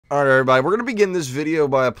Alright everybody, we're going to begin this video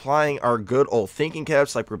by applying our good old thinking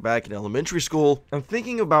caps like we're back in elementary school and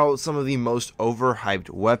thinking about some of the most overhyped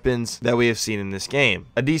weapons that we have seen in this game.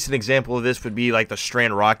 A decent example of this would be like the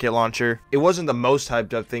Strand rocket launcher. It wasn't the most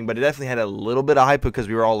hyped up thing, but it definitely had a little bit of hype because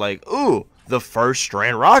we were all like, ooh, the first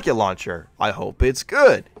Strand rocket launcher. I hope it's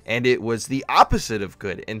good. And it was the opposite of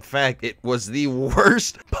good. In fact, it was the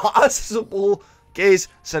worst possible case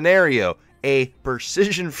scenario. A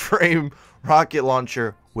precision frame rocket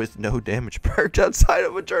launcher with no damage perked outside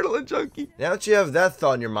of Adrenaline Junkie. Now that you have that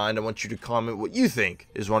thought in your mind, I want you to comment what you think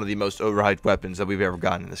is one of the most overhyped weapons that we've ever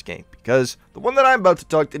gotten in this game. Because the one that I'm about to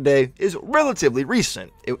talk today is relatively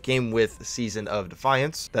recent. It came with the Season of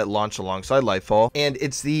Defiance that launched alongside Lightfall. And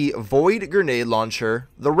it's the Void Grenade Launcher,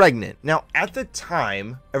 the Regnant. Now, at the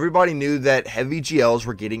time, everybody knew that heavy GLs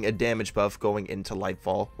were getting a damage buff going into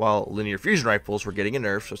Lightfall, while linear fusion rifles were getting a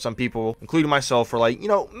nerf. So some people, including myself, were like, you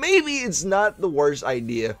know, maybe it's not the worst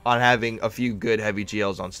idea on having a few good heavy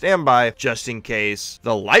GLs on standby, just in case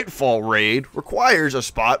the Lightfall raid requires a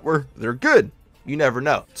spot where they're good. You never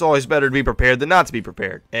know. It's always better to be prepared than not to be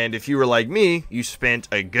prepared. And if you were like me, you spent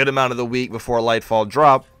a good amount of the week before Lightfall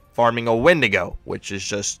dropped farming a Wendigo, which is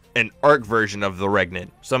just an arc version of the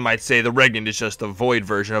Regnant. Some might say the Regnant is just a void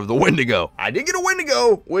version of the Wendigo. I did get a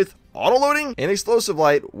Wendigo with auto-loading and explosive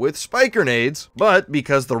light with spike grenades, but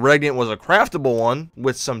because the Regnant was a craftable one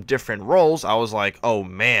with some different rolls, I was like, oh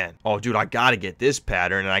man, oh dude, I gotta get this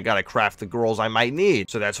pattern and I gotta craft the rolls I might need.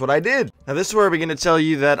 So that's what I did. Now this is where I begin to tell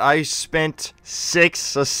you that I spent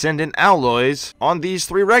 6 Ascendant alloys on these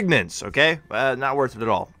 3 Regnants, okay? Not worth it at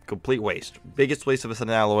all. Complete waste. Biggest waste of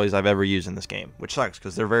Ascendant alloys I've ever used in this game, which sucks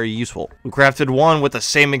because they're very useful. We crafted one with the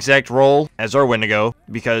same exact roll as our Wendigo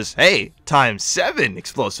because, hey, times 7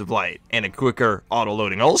 explosive light and a quicker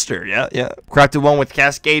auto-loading holster. Yeah. Crafted one with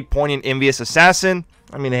Cascade, Poignant, Envious Assassin.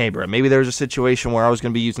 I mean, hey, bro, maybe there was a situation where I was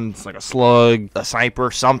going to be using like a slug, a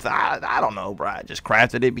sniper, something. I don't know, bro. I just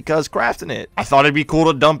crafted it because crafting it. I thought it'd be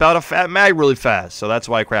cool to dump out a fat mag really fast, so that's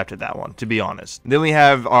why I crafted that one, to be honest. Then we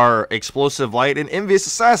have our explosive light and envious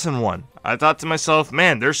assassin one. I thought to myself,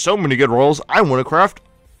 man, there's so many good rolls. I want to craft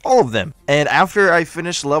all of them. And after I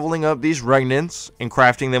finished leveling up these Regnants and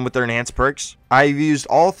crafting them with their enhanced perks, I've used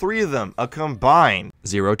all 3 of them a combined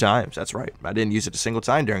 0 times. That's right. I didn't use it a single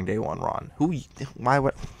time during day 1, Ron.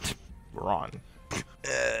 What? Ron.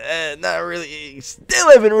 Not really.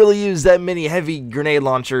 Still haven't really used that many heavy grenade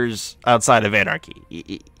launchers outside of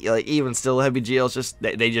Anarchy. Like, even still, heavy GLs,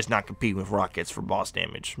 they just not compete with rockets for boss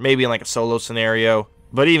damage. Maybe in like a solo scenario.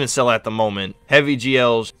 But even still at the moment, heavy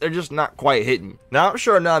GLs, they're just not quite hitting. Now, I'm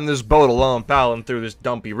sure I'm not in this boat alone paddling through this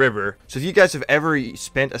dumpy river. So if you guys have ever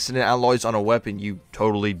spent Ascendant alloys on a weapon you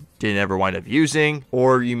totally didn't ever wind up using,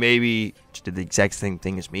 or you maybe just did the exact same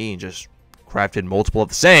thing as me and just crafted multiple of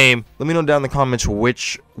the same, let me know down in the comments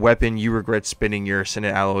which weapon you regret spending your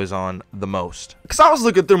Ascendant alloys on the most. Because I was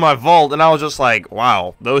looking through my vault and I was just like,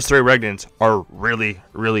 wow, those 3 Regnants are really,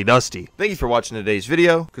 really dusty. Thank you for watching today's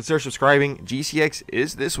video. Consider subscribing. GCX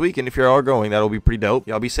is this week, and if you are going, that'll be pretty dope.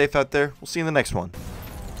 Y'all be safe out there. We'll see you in the next one.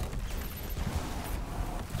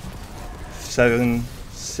 7,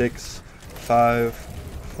 6, 5,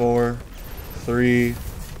 4, 3,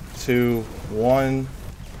 2, 1.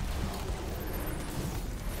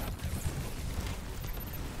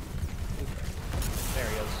 There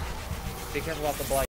he goes. Be careful about the blight.